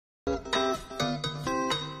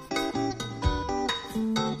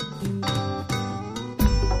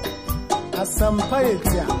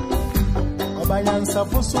Asampayetia. Obanyansa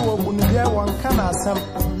foso wo munubia wanka na asam.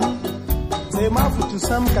 Say mafutu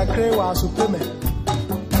sam kakre wa supeme.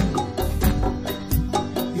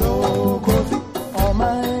 Yo kofi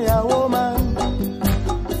oman ya woman.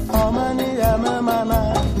 Omani ya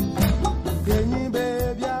memana. Yenyi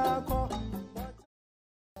baby ako.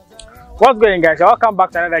 What's going, guys? Welcome back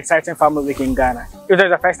to another exciting family week in Ghana. If this is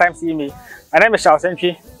the first time seeing me, my name is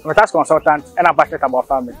Shadrach. I'm a tax consultant and I'm passionate about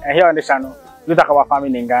farming. And here on this channel, we talk about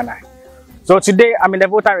farming in Ghana. So today, I'm in the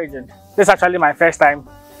Volta region. This is actually my first time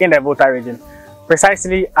in the Volta region.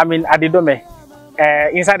 Precisely, I'm in Adidome,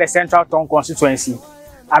 inside the Central Town constituency.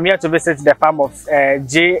 I'm here to visit the farm of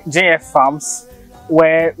JF Farms,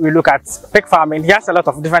 where we look at pig farming. He has a lot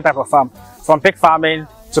of different types of farm, from pig farming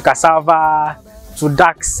to cassava to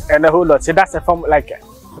ducks and a whole lot. So that's a farm, like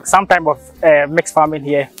some type of mixed farming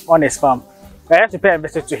here on his farm. I have to pay a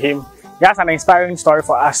visit to him. He has an inspiring story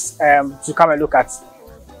for us to come and look at,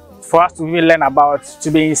 for us to really learn about, to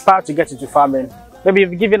be inspired to get into farming. Maybe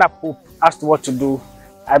if you've given up hope as to what to do,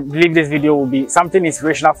 I believe this video will be something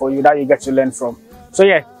inspirational for you that you get to learn from. So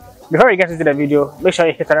yeah, before we get into the video, make sure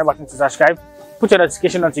you hit the red button to subscribe, put your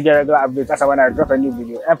notification on to get regular updates as when I drop a new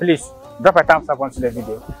video, and please drop a thumbs up onto the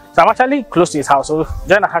video. So I'm actually close to his house, so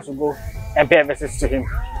John has to go and pay a visit to him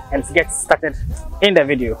and get started in the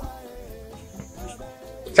video.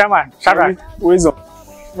 Chairman, Shadrach. Wonsuom.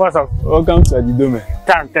 What's up? Welcome to Adidome.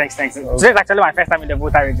 Thanks. Today is actually my first time in the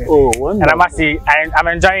Volta region. Oh, wonderful. And I must say, I'm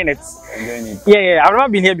enjoying it. Yeah, I've never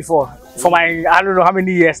been here before. For my, I don't know how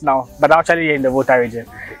many years now, but I'm actually here in the Volta region.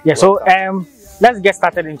 Yeah, so let's get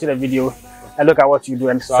started into the video and look at what you do.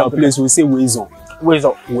 And so our place will say Wonsuom.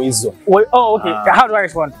 Wonsuom. Oh, okay. How do I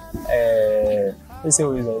respond? Let's say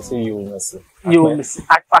Wonsuom. I say you will miss it. You will miss it.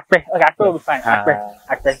 Okay, Akpe will be fine.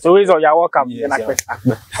 Akpe. So Wonsuom, you're welcome. Yes,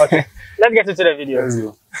 Akpe. Okay, let's get into the video. Let's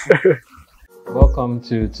go. Welcome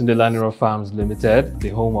to TundeLaniran Farms Limited, the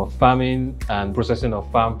home of farming and processing of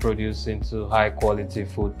farm produce into high quality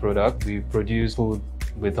food product. We produce food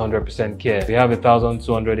with 100% care. We have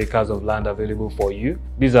 1,200 acres of land available for you.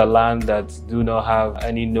 These are land that do not have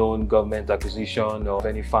any known government acquisition or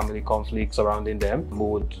any family conflict surrounding them. We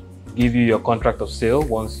would give you your contract of sale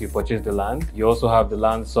once you purchase the land. You also have the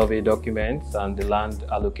land survey documents and the land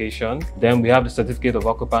allocation. Then we have the certificate of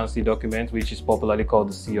occupancy document, which is popularly called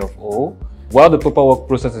the C of O. While the paperwork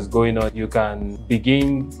process is going on, you can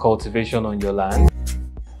begin cultivation on your land.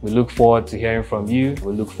 We look forward to hearing from you.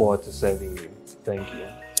 We look forward to serving you. Thank you.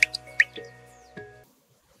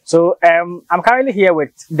 So I'm currently here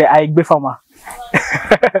with the Ayigbe Farmer.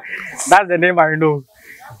 That's the name I know.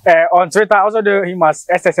 On Twitter, I also know him as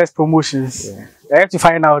SSS Promotions. Yeah. I have to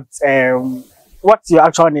find out what your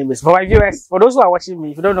actual name is. For my viewers, for those who are watching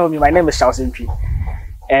me, if you don't know me, my name is Shadrach.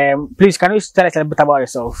 Please, can you tell us a little bit about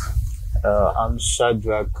yourself? I'm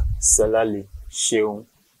Shadrach Selali Sheung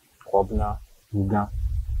Kobna Ugan.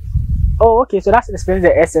 Oh, okay. So that explains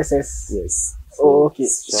the SSS. Yes. Oh, okay.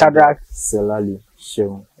 Shadrach Selali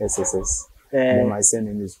Sheung SSS. Then my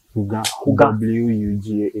surname is Ugan.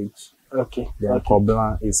 W-U-G-A-H. Okay. Then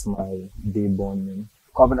Kobna is my day born name.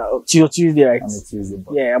 Kobna. Tuesday, right? I'm a Tuesday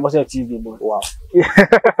born. Yeah, I was a Tuesday born. Wow.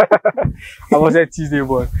 I was a Tuesday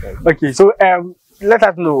born. Okay, so let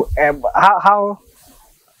us know how.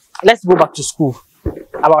 Let's go back to school.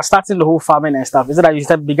 About starting the whole farming and stuff. Is it that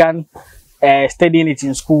you began studying it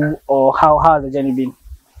in school, or how has the journey been?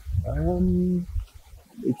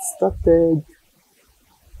 It started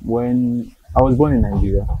when I was born in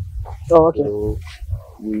Nigeria. Oh, okay. So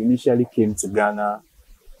we initially came to Ghana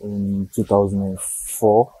in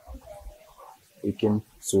 2004. We came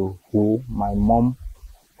to Ho. My mom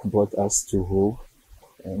brought us to Ho,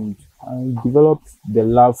 and I developed the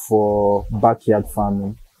love for backyard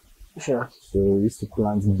farming. Sure. So we used to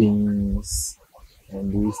plant beans,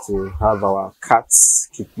 and we used to have our cats,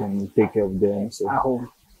 keep them, take care of them. So at home.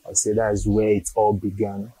 I say that is where it all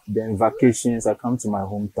began. Then vacations, I come to my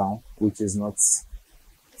hometown, which is not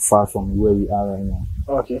far from where we are right now.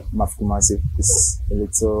 Okay. Kumasi is a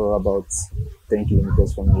little about 10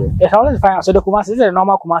 kilometers from here. Yes, I wanted to find out. So the Kumasi, is it a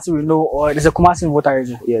normal Kumasi we know, or there's a Kumasi in Volta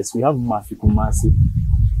region? Yes, we have Kumasi.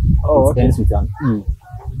 Oh, it ends with an E.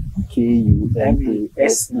 Kumase,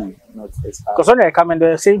 not S. Because when they come and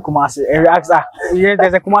they're saying Kumasi, and yeah,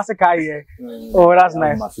 there's a Kumasi car here. Oh, that's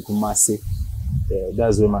nice. Kumasi. Yeah,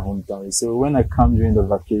 that's where my hometown is. So when I come during the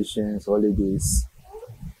vacations, holidays,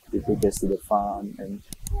 they take us to the farm, and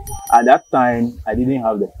at that time I didn't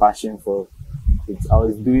have the passion for it. I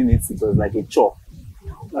was doing it, it was like a chore.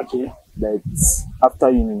 Okay. But after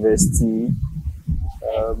university,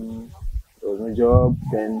 there was no job,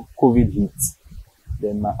 then COVID hit.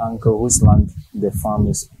 Then my uncle, whose land the farm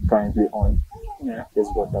is currently on,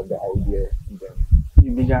 just got up the idea. And then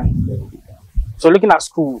you began. So looking at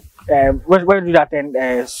school, where did you attend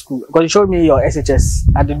school? Because you showed me your SHS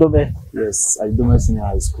at Adidome. Yes, Adidome Senior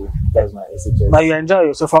High School. That's my SHS. But you enjoy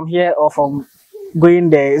it. So from here or from going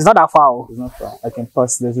there, it's not that far. It's not far. I can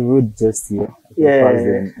pass. There's a road just here.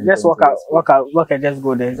 Yeah, just walk and just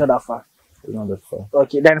go there. It's not that far. It's not that far.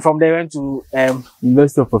 Okay, then from there went to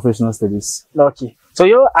University of Professional Studies. Okay.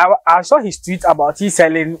 So I saw his tweet about he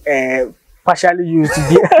selling partially used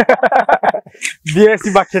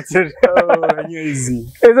BSc marketing. Oh, I knew easy.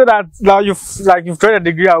 Isn't that now you've thrown a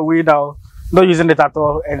degree away now, not using it at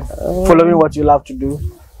all and following what you love to do?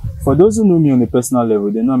 For those who know me on a personal level,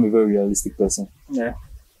 they know I'm a very realistic person. Yeah.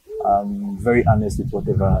 I'm very honest with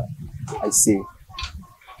whatever I say.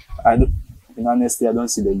 In honesty, I don't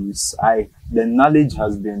see the use. The knowledge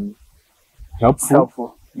has been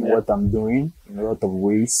helpful in what I'm doing in a lot of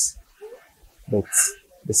ways, but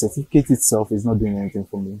the certificate itself is not doing anything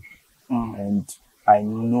for me. And I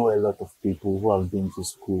know a lot of people who have been to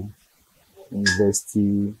school,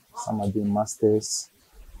 university, some are doing masters,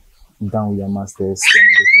 done with their masters, they're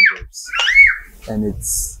not getting jobs. And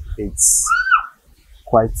it's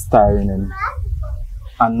quite tiring and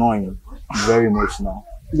annoying, very emotional.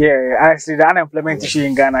 Yeah, actually the unemployment issue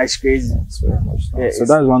in Ghana is crazy. It's very emotional. Yeah, so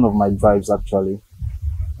that's one of my drives actually.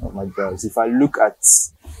 One of my drives. If I look at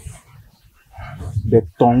the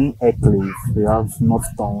Tongue enclave, they have North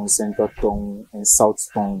Tongue, Central Tongue, and South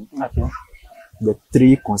Tongue. Okay. The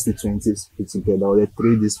three constituencies put together, or the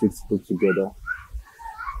three districts put together.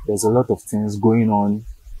 There's a lot of things going on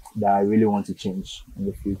that I really want to change in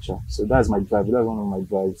the future. So that's my drive. That's one of my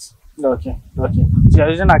drives. Okay. Okay. So you're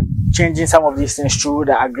using like changing some of these things through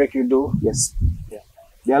the agri you do? Yes. Yeah.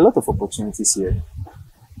 There are a lot of opportunities here.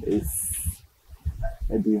 If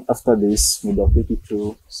maybe after this, maybe I'll take you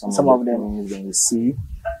through some of them. Things, then you see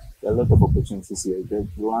there are a lot of opportunities here. The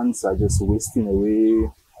lands are just wasting away.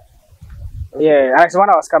 Yeah, actually when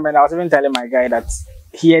I was coming, I was even telling my guy that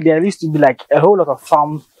here there used to be like a whole lot of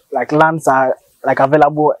farm, like lands are like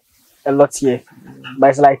available a lot here. But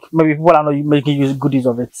it's like maybe people are not making good use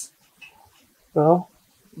of it. Well,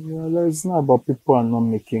 yeah, it's not about people are not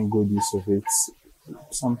making good use of it.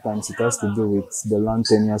 Sometimes it has to do with the land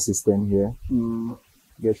tenure system here.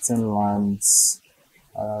 Getting lands,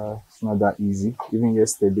 it's not that easy. Even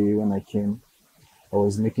yesterday when I came, I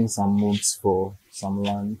was making some moves for some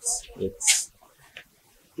lands.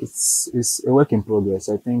 It's a work in progress.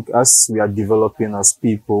 I think as we are developing as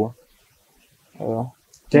people,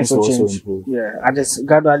 things will also improve. Yeah, I just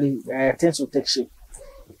gradually things will take shape.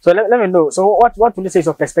 So let me know. So what would you say is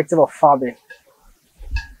your perspective of farming?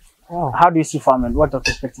 Wow. How do you see farming? What's your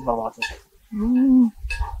perspective about it?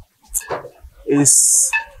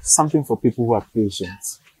 It's something for people who are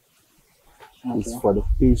patient. Okay. It's for the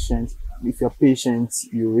patient. If you're patient,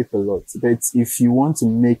 you reap a lot. But if you want to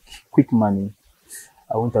make quick money,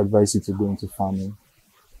 I won't advise you to go into farming.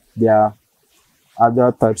 There are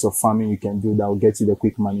other types of farming you can do that will get you the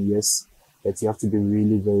quick money, yes. But you have to be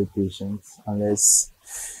really very patient, unless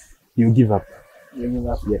you give up. You give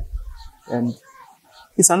up. Yeah. And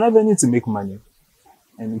it's an avenue to make money,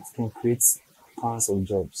 and it can create tons of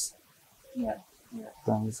jobs. Yeah.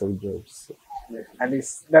 Tons of jobs. Yeah. And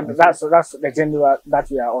that's the journey that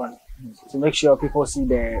we are on, to make sure people see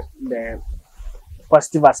the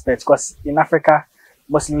positive aspects. Because in Africa,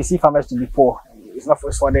 mostly we see farmers to be poor. It's not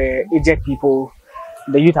for the aged people.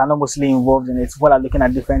 The youth are not mostly involved in it. People are looking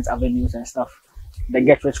at different avenues and stuff. They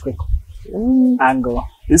get rich quick angle.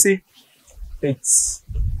 You see, it's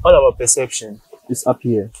all about perception. It's up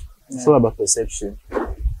here. Yeah. It's all about perception.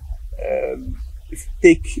 If you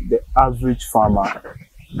take the average farmer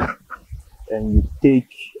and you take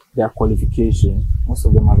their qualification, most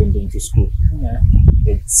of them haven't been to school. Yeah.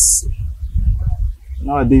 It's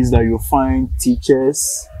nowadays that you find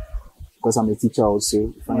teachers, because I'm a teacher also,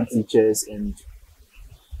 you find teachers and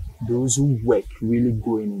those who work really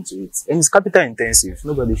going into it. And it's capital intensive.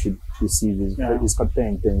 Nobody should receive it. Yeah. It's capital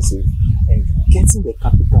intensive. And getting the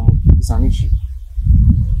capital is an issue.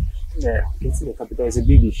 Yeah. Getting the capital is a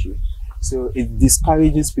big issue. So it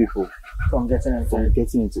discourages people from getting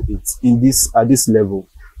into it. At this level.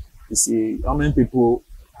 You see, how many people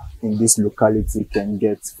in this locality can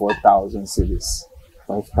get 4,000 cedis,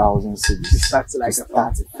 5,000 cedis? That's like a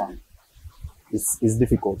farm. It's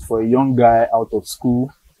difficult. For a young guy out of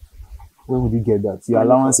school, where would you get that? Your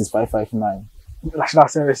allowance is 559. National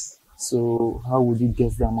service. So how would you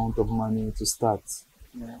get the amount of money to start?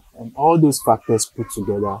 Yeah. And all those factors put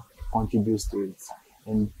together contributes to it.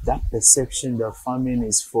 And that perception that farming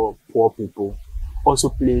is for poor people also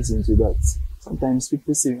plays into that. sometimes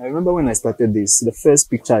people say, I remember when I started this, the first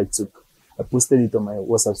picture I took, I posted it on my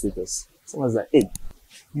WhatsApp status. Someone was like, hey,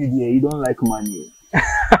 you don't like money.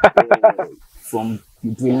 From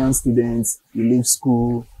you brilliant students, you leave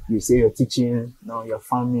school, you say you're teaching, now you're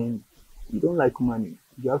farming. You don't like money.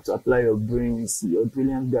 You have to apply your brains. You're a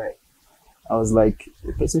brilliant guy. I was like,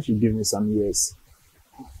 the person should give me some years.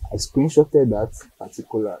 I screenshotted that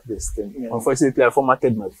particular thing. Yeah. Unfortunately, I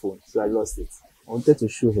formatted my phone, so I lost it. I wanted to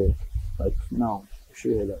show her, like now, show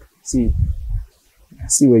her that. See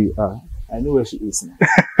where you are. I know where she is now.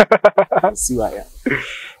 See where I am.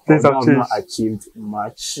 Things have not achieved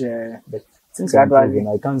much. Yeah. But things are improving.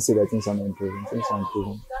 I can't say that things are not improving. Things are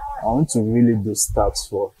improving. I want to really do stuff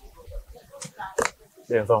for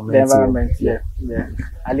the environment. Yeah.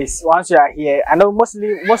 At least once you are here, I know one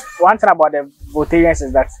thing about the Voltarians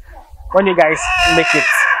is that when you guys make it,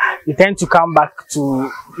 you tend to come back to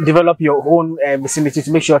develop your own vicinity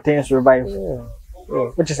to make sure things revive.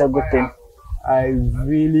 Which is a good thing.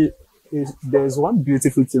 There's one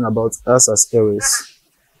beautiful thing about us as Aries.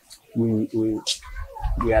 We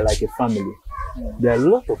are like a family. There are a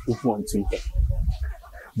lot of people on Twitter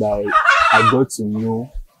that I got to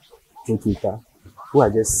know through Twitter who are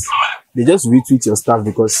they just retweet your stuff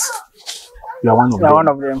because you are one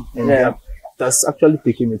of them. And that's actually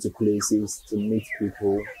taking me to places to meet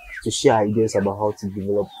people, to share ideas about how to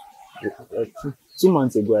develop. 2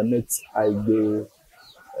 months ago, I met Ayigbe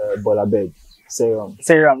Farmer, Serum.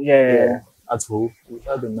 At home, we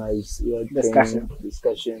had a nice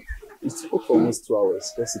discussion. It took almost 2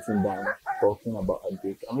 hours just sitting down, talking about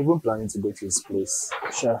Adidome. I'm even planning to go to his place.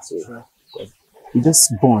 Sure. We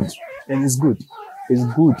just bond, and it's good. It's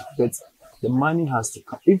good, but the money has to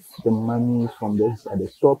come. If the money from at the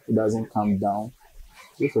top doesn't come down,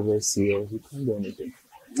 both of us here, we can't do anything.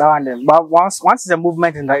 But once the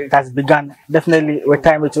movement it has begun, definitely with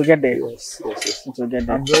time it will get there. Yes. It will get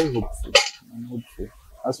there. I'm very hopeful.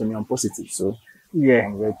 As for me, I'm positive, so yeah,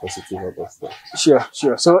 I'm very positive about that.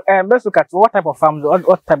 Sure. So let's look at what type of farms.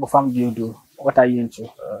 What type of farm do you do? What are you into?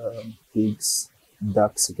 Pigs,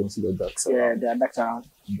 ducks. You can see the ducks. Yeah, there are ducks around.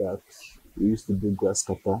 Ducks. We used to do grass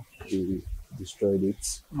cutter. We destroyed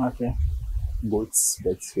it. Okay. Goats,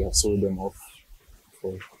 but we have sold them off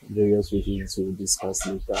for various reasons we'll discuss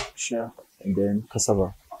later. Sure. And then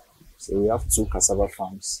cassava. So we have 2 cassava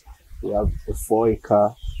farms. We have a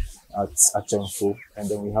 4-acre at Achemfo, and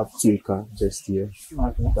then we have 2-acre just here.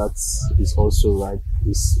 Okay. That is also ripe.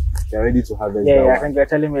 They're ready to harvest. Yeah, I think you're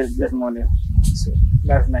telling me this morning. So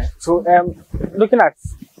that's nice. So looking at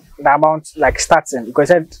the amount like starting,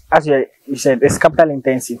 because you said it's capital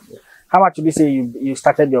intensive. How much would you say you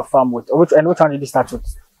started your farm with? Which one did you start with?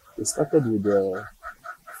 We started with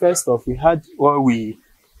first off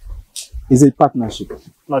it's a partnership.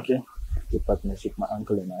 Okay. A partnership, my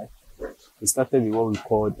uncle and I. We started with what we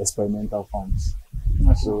called experimental farms.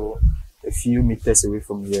 Okay. So a few meters away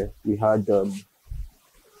from here, we had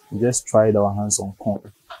we just tried our hands on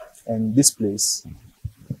corn. And this place,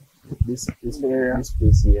 this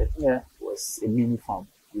place here was a mini farm.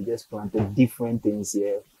 We just planted different things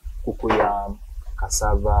here, cocoyam,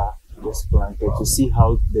 cassava, just planted to see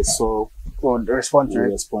how the soil would respond to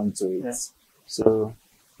it. Yeah. So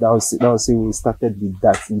that was it. We started with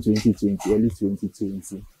that in 2020, early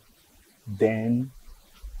 2020. Then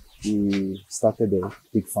we started a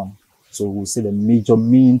pig farm. So we'll say the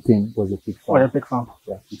main thing was a pig farm. Oh, a pig farm.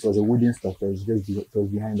 Yeah, it was a wooden structure. It was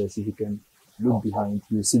behind us. If you can look behind,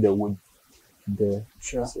 you see the wood there.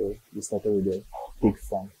 Sure. So we started with a pig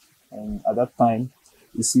farm. And at that time,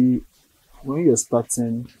 you see, when you're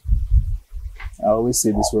starting, I always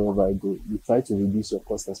say this wherever I go, you try to reduce your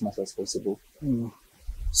cost as much as possible.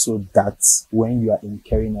 So that when you are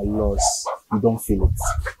incurring a loss, you don't feel it.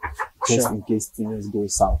 Just in case things go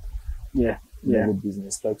south. Yeah.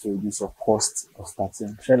 Business, try to reduce your cost of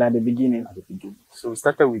starting. At the beginning. So we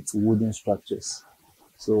started with wooden structures.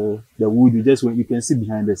 So the wood, you can see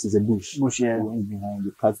behind us is a bush. Yeah. We went behind,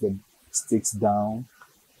 you cut the sticks down,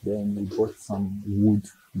 then we bought some wood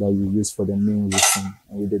that we use for the main roofing,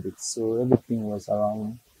 and we did it. So everything was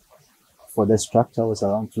around, for the structure was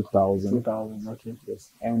around 2,000. 2,000, okay.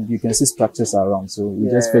 Yes. And you can see structures around. So we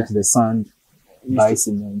just fetch the sand, buy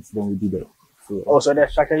cement, then we did it. Also, the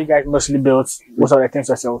structure you guys mostly built most of the things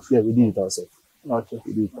yourselves? Yeah, we did it ourselves. Okay.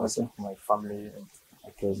 We did it ourselves. My family and my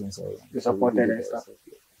cousins. You supported and stuff.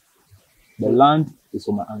 The land is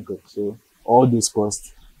for my uncle. So all those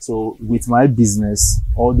costs. So with my business,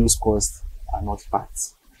 all those costs are not part.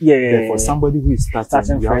 For somebody who is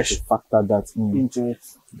starting you fresh, have to factor that into it.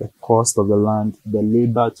 The cost of the land, the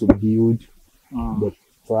labor to build, the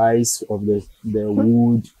price of the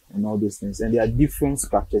wood and all those things. And there are different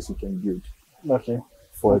structures you can build. Okay.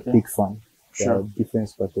 For Okay. a pig farm. There Sure. are different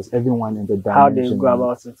structures. Everyone in the How they dimension. go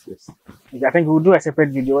about it. Yes. I think we'll do a separate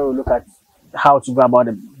video where we look at how to go about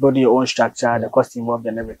building your own structure, the cost involved,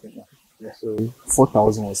 and everything. Yes. So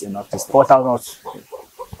 4,000 was enough to start. 4,000.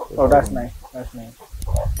 Oh, that's nice. That's nice.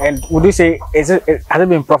 And would you say has it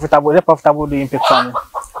been profitable? Is it profitable doing pig farming?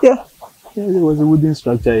 Yeah. Yeah, there was a wooden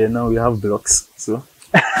structure here. Now we have blocks. So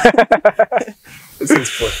this is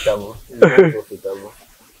profitable. It's very profitable.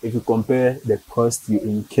 If you compare the cost you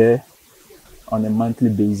incur on a monthly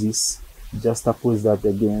basis, juxtapose that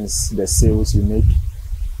against the sales you make,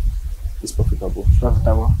 it's profitable.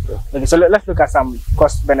 Profitable. Yeah. Okay, so let's look at some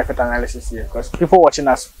cost benefit analysis here, because people watching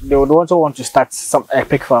us, they would also want to start a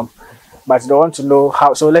pig farm, but they want to know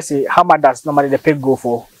how. So let's say, how much does normally the pig go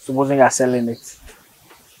for? Supposing you are selling it,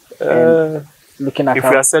 looking at If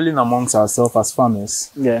we are selling amongst ourselves as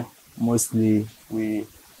farmers, yeah. mostly we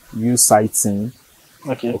use sighting.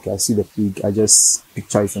 Okay. Okay, I see the pig. I just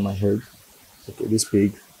picture it in my head. Okay, this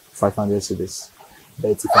pig, 500 cedis.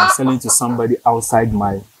 But if I'm selling to somebody outside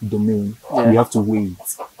my domain, you have to weigh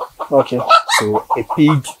it. Okay. So a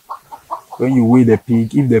pig, when you weigh the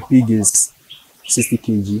pig, if the pig is 60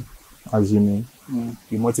 kg, assuming,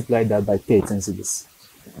 you multiply that by 13 cedis.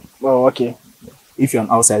 Oh, okay. If you're an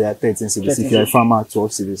outsider, 13 cedis. If you're a farmer,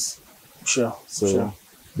 12 cedis. Sure. So, sure.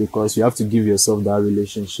 because you have to give yourself that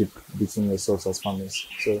relationship between yourselves as farmers.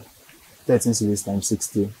 So, 13 cedis times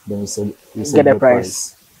 60, then you get the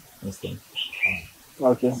price. Understand?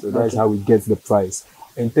 Okay. So that's how we get the price.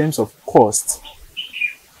 In terms of cost,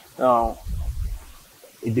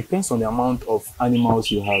 it depends on the amount of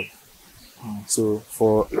animals you have. So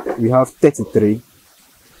we have 33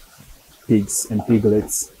 pigs and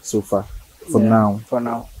piglets so far. For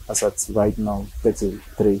now, as at right now,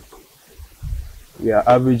 33. We are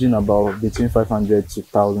averaging about between 500 to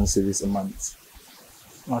 1,000 cedis a month.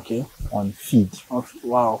 Okay. On feed.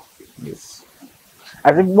 Wow. Yes.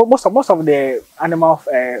 I think most of the animal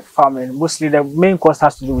farming, mostly the main cost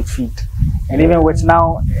has to do with feed, and even with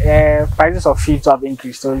now prices of feed to have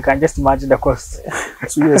increased, so you can just imagine the cost.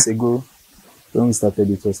 2 years ago, when we started,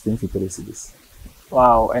 it was 23 cedis.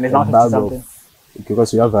 Wow, and it's now 50 something.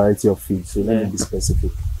 Because we have variety of feed, so let me be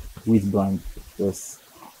specific. Wheat brand was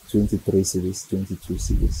 23 cedis, 22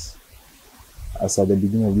 cedis. As at the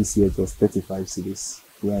beginning of this year, it was 35 cedis.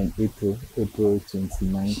 We are in April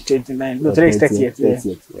 29. 29. No, today is 30th.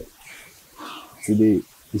 30th, yeah. Today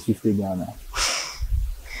is 50 Ghana.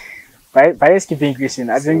 Prices keep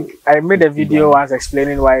increasing. I think I made a video once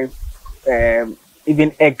explaining why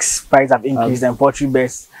even eggs price have increased and poultry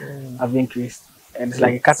base have increased. And it's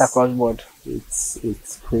like a cut across board.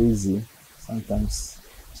 It's crazy sometimes.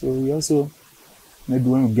 So we also, maybe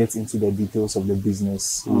when we get into the details of the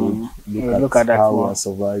business, we look at how we are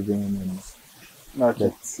surviving and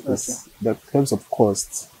the terms of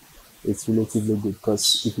cost, it's relatively good,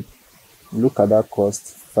 because if you look at that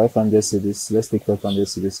cost, 500 cedis, let's take 500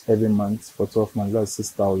 cedis every month for 12 months, that's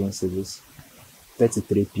 6,000 cedis,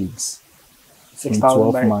 33 pigs. 6,000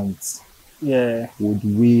 in 12 months. Yeah. Would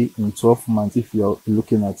weigh in 12 months, if you're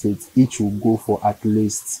looking at it, each will go for at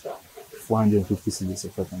least 450 cedis or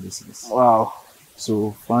 500 cedis. Wow.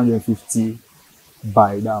 So 450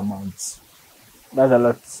 by that amount. That's a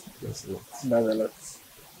lot. That's a lot. That's a lot.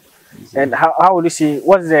 And how would you see,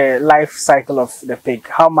 what's the life cycle of the pig?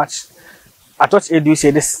 How much, at what age do you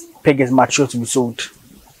say this pig is mature to be sold?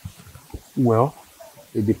 Well,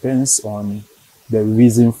 it depends on the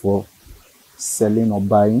reason for selling or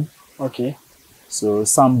buying. Okay. So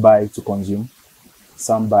some buy to consume,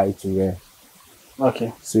 some buy to rear.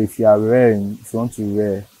 Okay. So if you are rearing, if you want to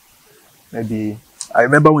rear, maybe, I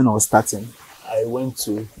remember when I was starting, I went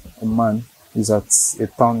to a man who's at a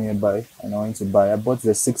town nearby, and I bought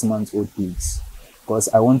the 6-month-old pigs because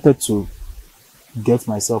I wanted to get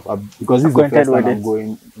myself up, because this is the first time I'm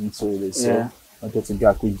going into this. So I wanted to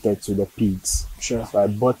get to the pigs. Sure. So I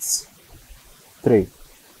bought 3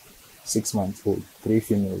 6-month-old, 3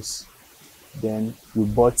 females. Then we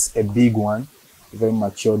bought a big one, a very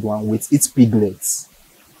matured one with its piglets.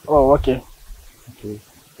 Oh, okay. Okay.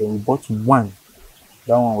 Then we bought one.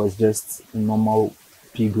 That one was just a normal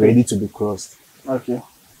pig ready to be crossed. Okay.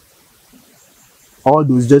 All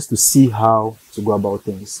those just to see how to go about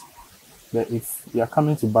things. But if you are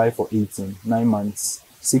coming to buy for 18, 9 months,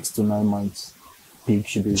 6 to 9 months, pig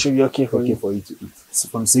should be okay for you to eat. So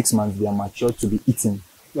from 6 months, they are mature to be eaten.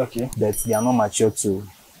 Okay. But they are not mature to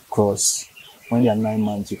cross. When they are 9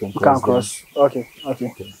 months, you can cross. Okay.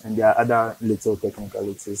 And there are other little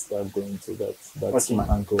technicalities that go into that. That's my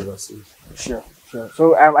uncle versus. Sure.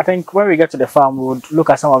 So I think when we get to the farm, we would look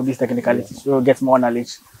at some of these technicalities. We'll get more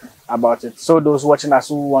knowledge about it. So those watching us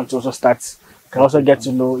who want to also start can also get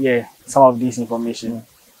to know some of this information.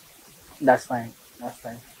 That's fine. That's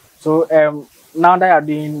fine. So now that you're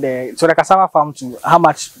doing the cassava farm too, how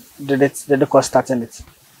much did the cost starting it?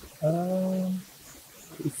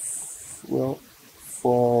 Well,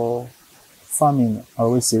 for farming, I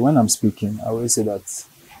always say when I'm speaking, I always say that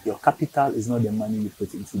your capital is not the money you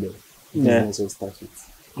put into the business or start with.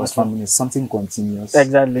 Because farming is something continuous.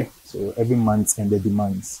 Exactly. So every month and the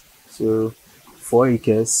demands. So 4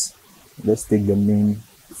 acres, let's take the main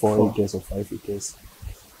 4 acres or 5 acres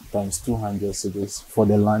times 200 cedis for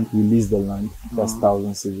the land. We lease the land, that's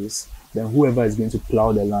 1,000 cedis. Then whoever is going to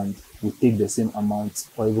plow the land will take the same amount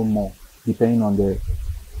or even more, depending on the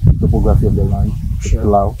topography of the land to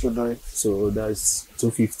plow. So that's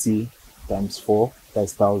 250 times 4,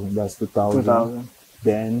 that's 1,000, that's 2,000.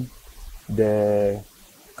 Then the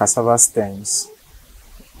cassava stems,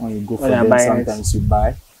 when you go for them, sometimes you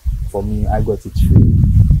buy. For me, I got it free.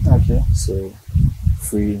 Okay. So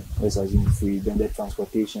free, let's assume free. Then the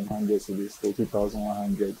transportation, 100 cedis,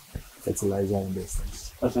 2,100 fertilizer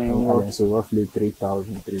investments. So roughly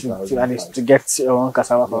 3,000. To get your own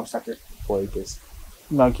cassava farm started. 4 acres.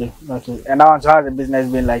 Okay. And now, how has the business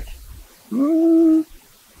been like?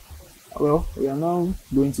 Well, we are now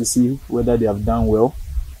going to see whether they have done well.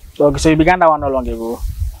 Okay, so you began that one not long ago.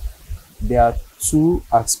 There are 2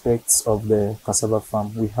 aspects of the cassava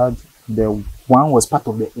farm. We had the one was part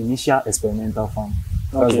of the initial experimental farm.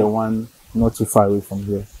 That's the one not too far away from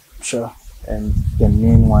here. Sure. And the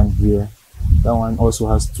main one here, that one also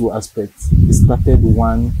has 2 aspects. We started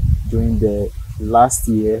one during the last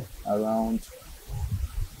year around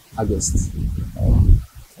August,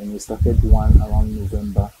 and we started one around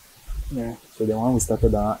November. Yeah. So the one we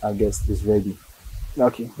started around August is ready.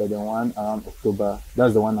 Okay. But the one around October,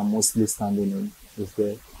 that's the one I'm mostly standing in. Is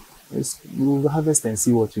there? We'll harvest and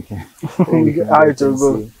see what we can. How it will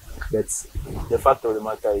go. But the fact of the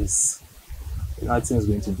matter is, nothing is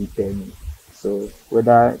going to deter me. So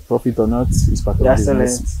whether profit or not is part of the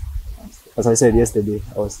business. As I said yesterday,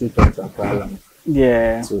 I was still trying to acquire land.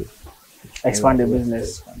 Yeah. So expand the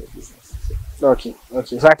business. Okay.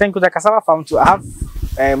 So I think with the cassava farm too, I have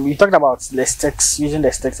you talked about the sticks, using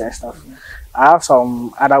the sticks and stuff. I have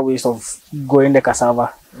some other ways of growing the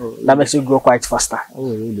cassava that makes it grow quite faster.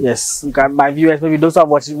 Oh, really? Yes. You can, my viewers, maybe those who are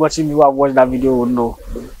watching me who have watched that video will know.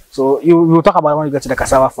 So you will talk about it when you get to the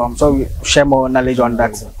cassava farm. So we share more knowledge on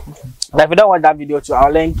that. But if you don't watch that video too,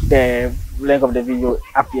 I'll link the link of the video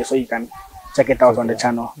up here so you can check it out on the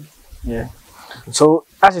channel. Yeah. So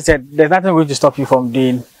as you said, there's nothing going to stop you from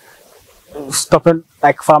stopping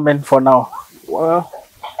like farming for now. Well,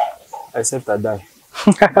 except I die.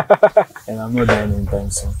 And I'm not dying anytime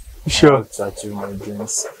soon. Sure. I have to achieve my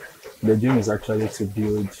dreams. The dream is actually to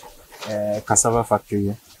build a cassava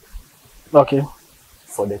factory. Okay.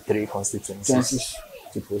 For the 3 constituencies.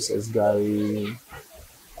 To process gari,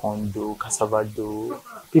 kondo, cassava dough.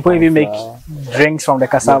 People even make drinks from the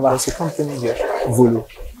cassava. There's a company here, Volo,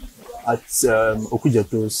 at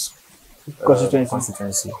Okujato's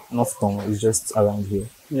constituency. North Tongue is just around here.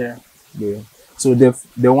 Yeah. So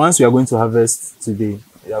the ones we are going to harvest today,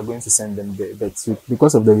 we are going to send them there. But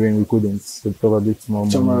because of the rain, we couldn't. So probably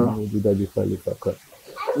tomorrow we'll do that before I leave for cut.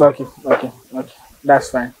 Okay. That's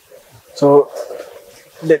fine. So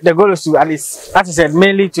the goal is to, at least, as you said,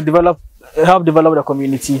 mainly to help develop the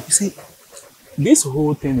community. You see, this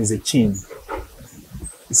whole thing is a chain.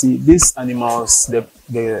 You see, these animals, the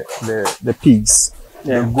pigs,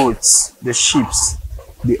 the goats, the sheep,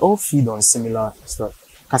 they all feed on similar stuff.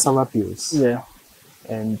 Cassava peels. Yeah.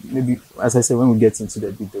 And maybe, as I said, when we get into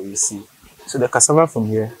the video, you see. So the cassava from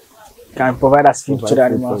here can provide us food to the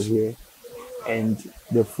animals. Here. And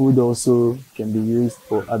the food also can be used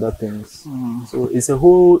for other things. So it's a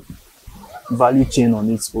whole value chain on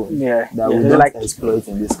its own that we don't exploit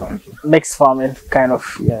in this country. Mixed farming, kind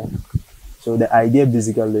of. Yeah. So the idea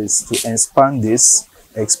basically is to expand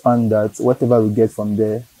that, whatever we get from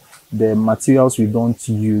there, the materials we don't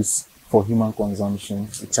use for human consumption,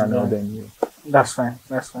 we channel them here. That's fine.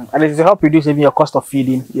 And it will help reduce even your cost of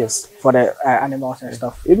feeding. Yes. For the animals and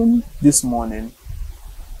stuff. Even this morning,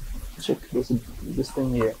 check this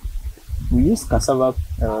thing here. We use cassava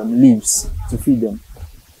leaves to feed them.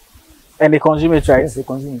 And they consume it, right? Yes, they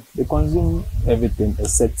consume it. They consume everything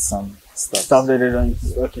except some stuff. Stuff that they don't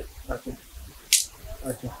use. Okay.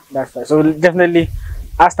 That's fine. So definitely,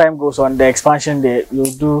 as time goes on, the expansion there,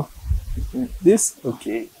 you'll do this.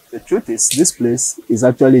 Okay. The truth is, this place is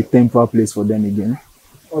actually a temporary place for them again.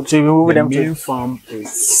 So you move them to the main farm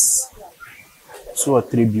is 2 or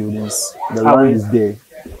 3 buildings. The land is there.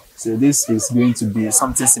 So this is going to be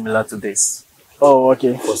something similar to this. Oh,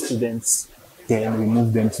 okay. For students Then we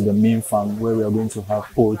move them to the main farm where we are going to have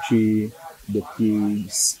poultry, the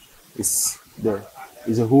pigs. It's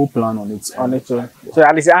a whole plan on its own. On its own. So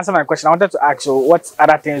at least you answer my question. I wanted to ask you, what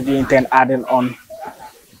other things do you intend adding on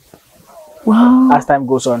as time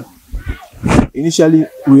goes on? Initially,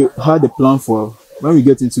 we had a plan for when we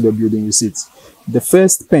get into the building, you see it. The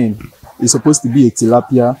first pen is supposed to be a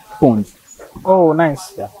tilapia pond. Oh,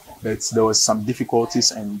 nice. Yeah. But there was some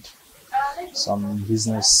difficulties and some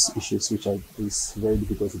business issues which is very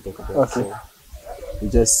difficult to talk about. Okay. So we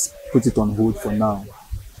just put it on hold for now.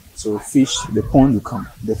 So fish, the pond will come,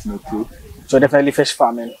 definitely. So definitely fish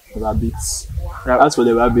farming. Rabbits. As for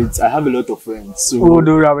the rabbits, I have a lot of friends. So who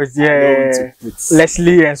do rabbits? Yeah.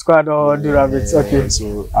 Leslie and squad all do rabbits. Okay.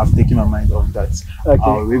 So I've taken my mind off that. Okay.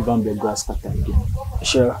 I'll revamp the grass cutter again.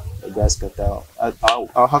 Sure. The grass cutter.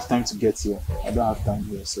 I'll have time to get here. I don't have time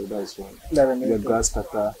here, so that's why. The grass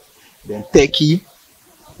cutter. Then turkey.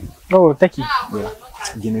 Oh, turkey. Yeah.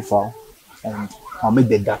 Guinea fowl. And I'll make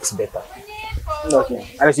the ducks better.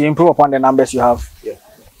 Okay. And so you improve upon the numbers you have. Yeah.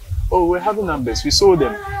 Oh, we're having numbers. We sold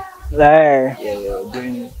them. Yeah.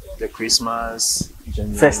 During the Christmas,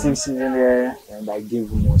 January, festive season, yeah. And I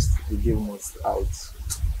gave most. We gave most out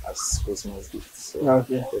as Christmas gifts. So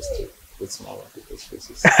okay. Just to put smile on people's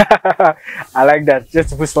faces. I like that. Just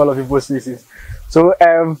to put smile on people's faces. So,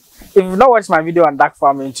 if you've not watched my video on duck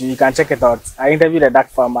farming too, you can check it out. I interviewed a duck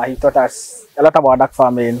farmer. He taught us a lot about duck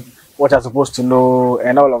farming, what you're supposed to know,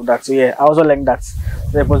 and all of that. So yeah, I also learned that. So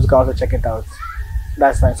you're supposed to also check it out.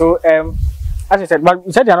 That's fine. So, as you said, but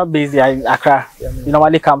you said you're not based here in Accra. Yeah, you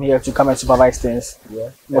normally come here to come and supervise things. Yeah.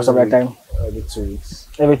 Most of the time. Every 2 weeks.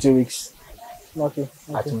 Every 2 weeks. Okay.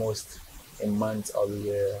 At most, a month I'll be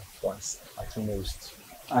here once. At most.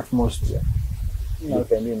 At most. Yeah.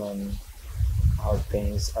 Depending on how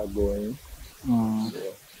things are going. So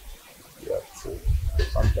you have to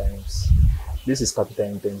sometimes. This is capital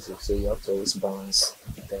intensive, so you have to always balance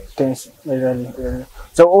things. Really.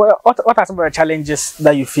 So, what are some of the challenges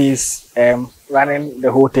that you face running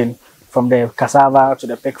the whole thing, from the cassava to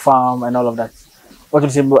the pig farm and all of that? What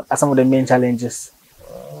would you say are some of the main challenges?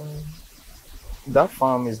 That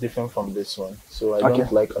farm is different from this one, so I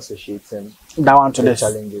don't like associating that one to the this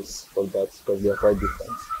challenges for that because they are quite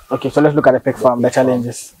different. Okay, so let's look at the pig farm. The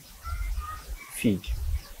challenges. Feed.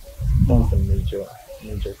 That's the major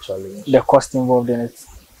challenge. The cost involved in it.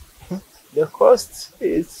 The cost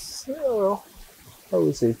is, well, I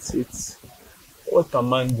would say it's what a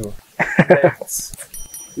man do.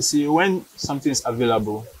 You see, when something is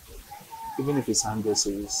available, even if it's 100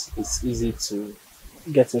 cedis, it's easy to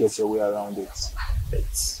get your way around it.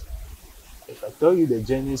 But if I tell you the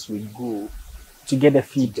journeys we go to get the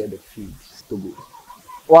feed, it's too good.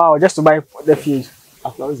 Wow, just to buy the feed.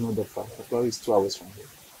 Aflaw is not that far. Aflaw is 2 hours from here.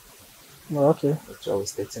 Oh, okay. 2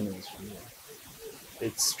 hours, 30 minutes from here.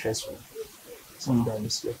 It's stressful.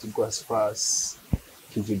 Sometimes you have to go as far as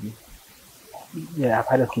KJB. Yeah, I've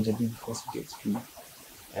heard of KJB before. To get food.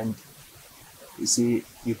 And you see,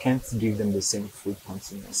 you can't give them the same food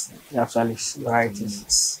continuously. Actually,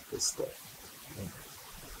 varieties. The stuff.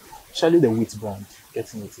 Especially the wheat brand,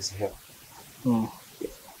 getting it is hell.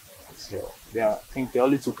 It's hell. I think there are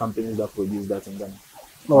only 2 companies that produce that in Ghana.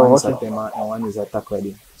 One is Atema and one is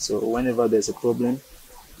Atakwadi. So whenever there's a problem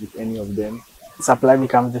with any of them, supply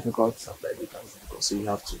becomes difficult. So you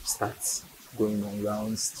have to start going on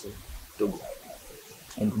rounds to Togo.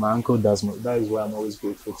 And my uncle does most. That is why I'm always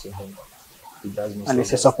grateful to him. He does most. And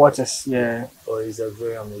he's a supporter, yeah. Oh, he's a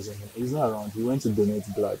very amazing. He's not around. He went to donate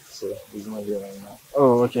blood, so he's not here right now.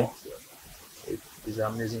 Oh, okay. So he's an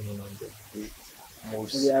amazing human being.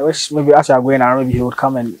 Yeah, I wish maybe as you are going around, maybe he would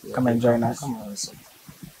come and join us. Come on, so.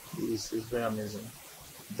 He's very amazing.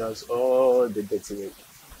 He does all the dirty work,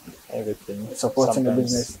 everything. Supporting the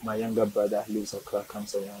business. My younger brother lives Accra,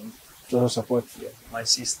 comes around to support. Yeah. My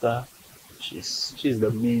sister, she's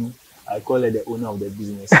the main. I call her the owner of the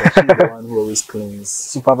business. She's the one who always cleans,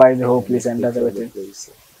 supervise the whole place, and does everything.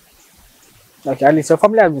 Okay, at least your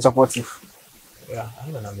family has been supportive. Yeah, I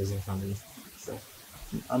have an amazing family. So,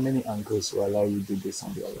 how many uncles who allow you to do this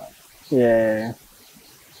on their life? Yeah.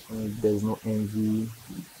 There's no envy.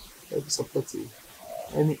 They'll be supportive.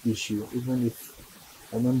 Any issue, even if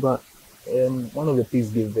I remember one of the pigs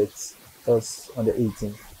gave birth was on the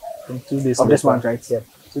 18th. And 2 days of later, this month, right? Yeah.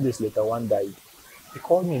 2 days later, one died. He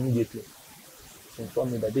called me immediately to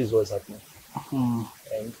inform me that this was happening.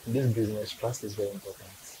 And in this business, trust is very important.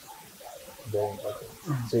 Very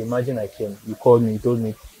important. So imagine I came, you called me, you told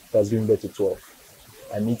me it was giving birth to 12.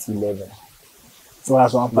 I meet 11. So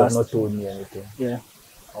that's one You have not told me anything. Yeah.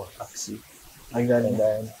 I'll ask you. Like that. And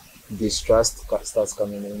then distrust starts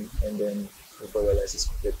coming in, and then before you realize it's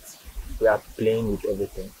complete. we are playing with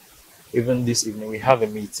everything. Even this evening, we have a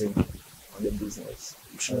meeting on the business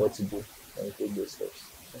and what to do and we take those steps.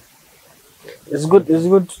 It's good. It's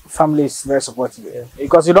good. Family is very supportive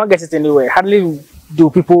because you don't get it anywhere. Hardly do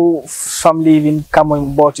people, family even come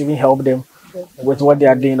on board to even help them with what they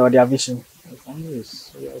are doing or their vision. My family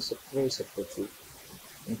is very supportive.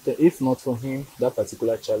 If not for him, that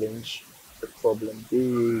particular challenge, a problem,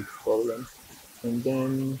 big problem, and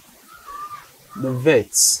then the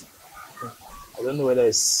vets. I don't know whether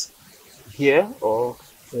it's here or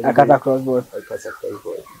Akata crossboard. Akata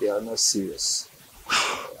crossboard. They are not serious.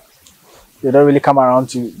 They don't really come around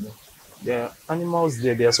to. There are animals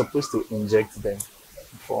there. They are supposed to inject them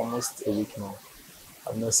for almost a week now.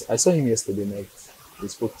 I saw him yesterday night. We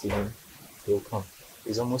spoke to him. He'll come.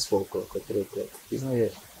 It's almost 4 o'clock or 3 o'clock. He's not here.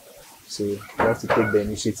 So you have to take the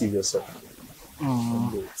initiative yourself.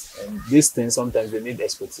 And these things, sometimes they need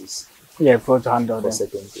expertise. Yeah, for to handle for them.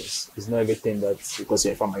 certain things. It's not everything that because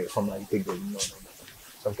you're a farmer, you take them. No.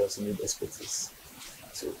 Sometimes you need expertise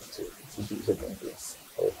to do certain things.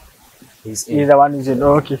 He's He's the one who said,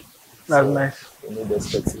 "Oh, okay, that's so nice." You need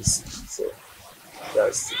expertise. So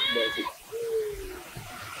that's it.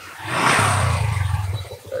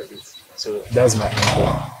 That's it. So that's my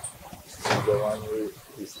uncle. He's the one who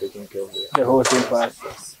is taking care of The whole thing for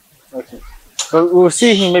us. Okay. So we'll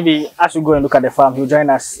see him maybe as we go and look at the farm. He'll join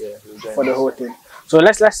us for the whole thing. So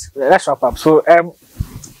let's wrap up. So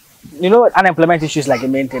you know, unemployment issues like the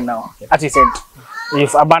main thing now. As you said,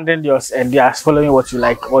 you've abandoned yours and you are following what you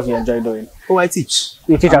like, what you enjoy doing. Oh, I teach.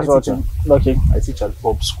 You teach as well too. Okay. I teach at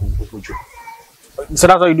Bob School, Obujo. So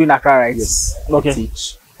that's what you do in Accra, right? Yes. Okay. I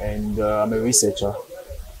teach, and I'm a researcher.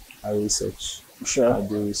 I research. Sure. I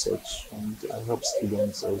do research, and I help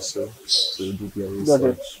students also to do their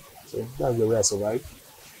research. So that's the way I survive.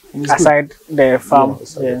 Aside the farm.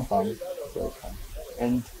 The farm.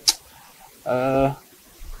 And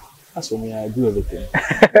as for me, I do everything.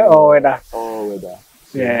 All weather. All weather.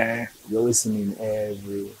 So Yeah. you always see me in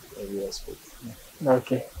every aspect.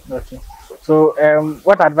 Okay. So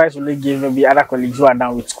what advice will you give maybe other colleagues who are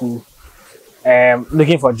done with school,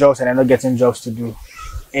 looking for jobs and are not getting jobs to do?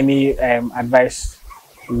 Any advice?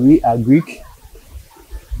 We are Greek.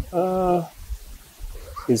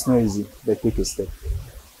 It's not easy, but take a step.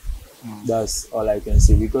 That's all I can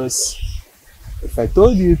say, because if I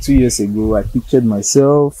told you 2 years ago, I pictured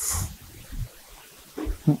myself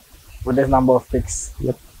With this number of picks.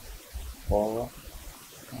 Yep. Or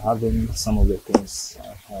having some of the things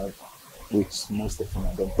I have, which most of them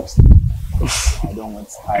I don't post. I don't want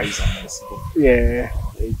eyes on myself. Yeah.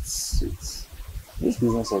 It's this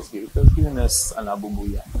business has given us an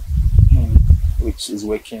abubuya, which is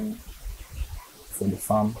working for the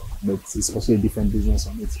farm, but it's also a different business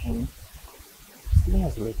on its own. It's giving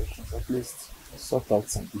us a lot of things. At least sort out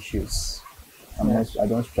some issues. I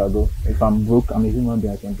don't struggle. If I'm broke, I'm a human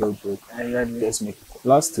being. I can go broke. Just make it.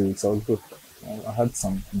 Last 2 weeks I was broke. I had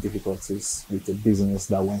some difficulties with a business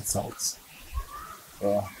that went south.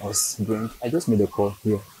 I just made a call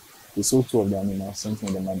here. They sold 2 of the animals, sent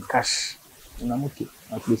me the money. Cash. And I'm okay.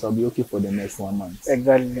 At least I'll be okay for the next 1 month.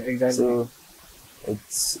 Exactly. So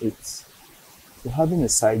it's having a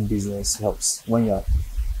side business helps when you're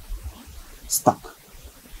stuck.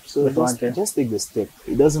 So just take the step.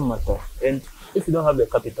 It doesn't matter. And if you don't have the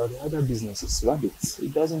capital, the other businesses, rabbit.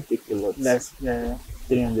 It doesn't take a lot. Yes. Yeah.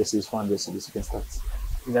 300 cities, 400 cities, you can start.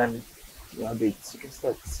 Exactly. Rabbit, you can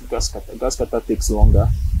start. Gas cutter takes longer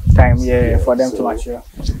Time, for them to mature.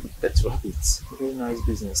 That's rabbit. Very nice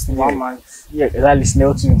business. 1 month. Yeah, exactly.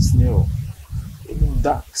 Snail too. Snail. Even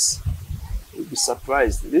ducks. You'll be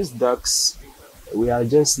surprised. These ducks, we are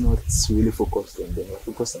just not really focused on them. We're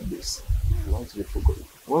focused on this. We want to be focused.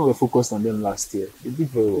 When we were focused on them last year, they did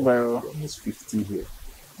very well. Almost 50 here.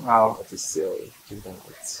 Wow. That is sell.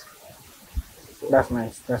 That's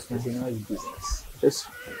nice. It's a nice business. Just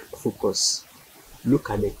focus. Look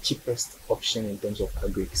at the cheapest option in terms of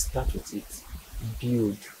agri. Start with it.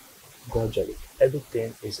 Build gradually.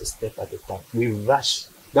 Everything is a step at a time. We rush.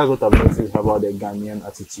 That's what I've noticed about the Ghanaian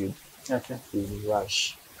attitude. Okay. We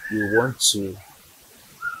rush. You want to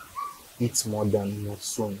eat more than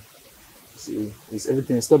Wonsuom. See, it's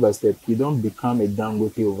everything step by step. You don't become a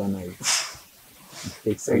Dangote overnight.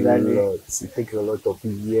 It takes a lot. It takes a lot of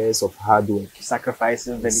years of hard work,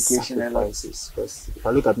 Sacrifices, dedication, sacrifices. Because if I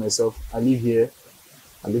look at myself, I live here.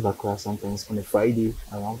 I live across sometimes on a Friday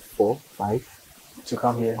around 4, 5 to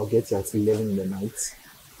come here. I'll get here at 11 in the night.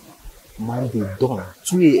 Monday dawn,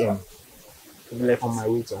 2 a.m. on my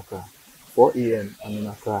way to Accra. 4 a.m. I'm in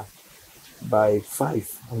Accra. By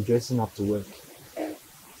 5, I'm dressing up to work.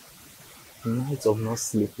 Nights of not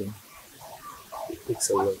sleeping. It takes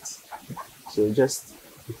a lot. So just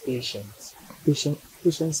be patient.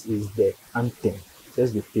 Patience is the anthem.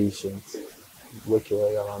 Just be patient. Work your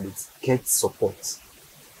way around it. Get support.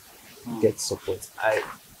 Get support.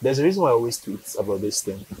 There's a reason why I always tweet about this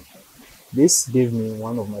thing. This gave me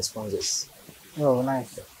one of my sponsors. Oh,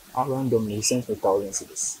 nice. Randomly, he sent me 1,000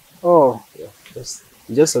 cedis. Oh. Yeah.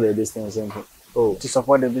 He just saw the distance and sent me. Oh. To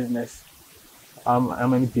support the business. How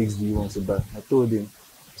many pigs do you want to buy? I told him.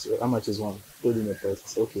 So how much is one? I told him the price. He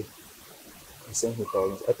said, okay. He sent me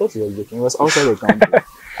 1,000. I thought he was joking. He was outside the country.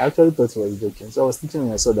 I actually thought he was joking. So I was thinking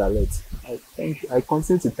when I saw the alert. I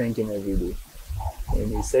continue to thank him every day.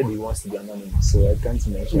 And he said he wants to be anonymous, so I can't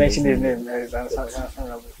mention his name.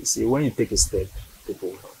 You see, when you take a step,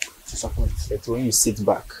 people to support. But when you sit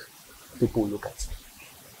back, people look at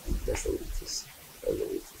you. That's the way it is. That's the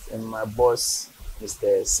way it is. And my boss,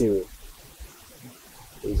 Mr. Cyril,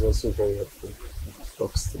 is also very helpful. He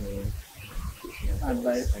talks to me.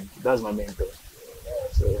 Advice. That's my mentor.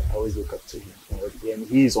 So I always look up to him. And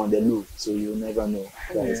he is on the loop, so you'll never know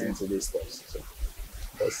that he's into this stuff. So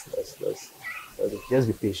that's it. Just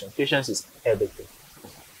be patient. Patience is everything.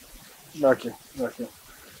 Okay.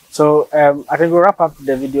 So I think we'll wrap up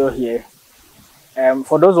the video here.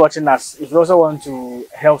 For those watching us, if you also want to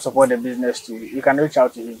help support the business too, you can reach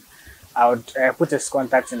out to him. I would put his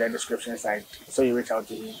contacts in the description side, so you reach out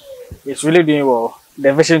to him. It's really doing well.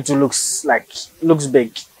 The vision too looks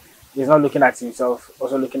big. He's not looking at himself,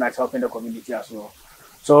 also looking at helping the community as well.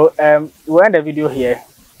 So we'll end the video here.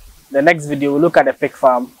 The next video we'll look at the pig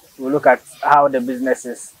farm. We'll look at how the business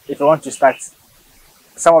is. If you want to start,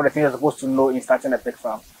 some of the things you're supposed to know in starting a pig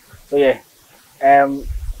farm. So yeah,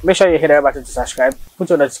 make sure you hit the red button to subscribe. Put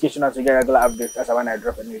your notification on to get regular updates as when I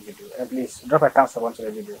drop a new video. And please drop a thumbs up onto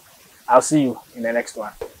the video. I'll see you in the next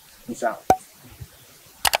one. Peace out.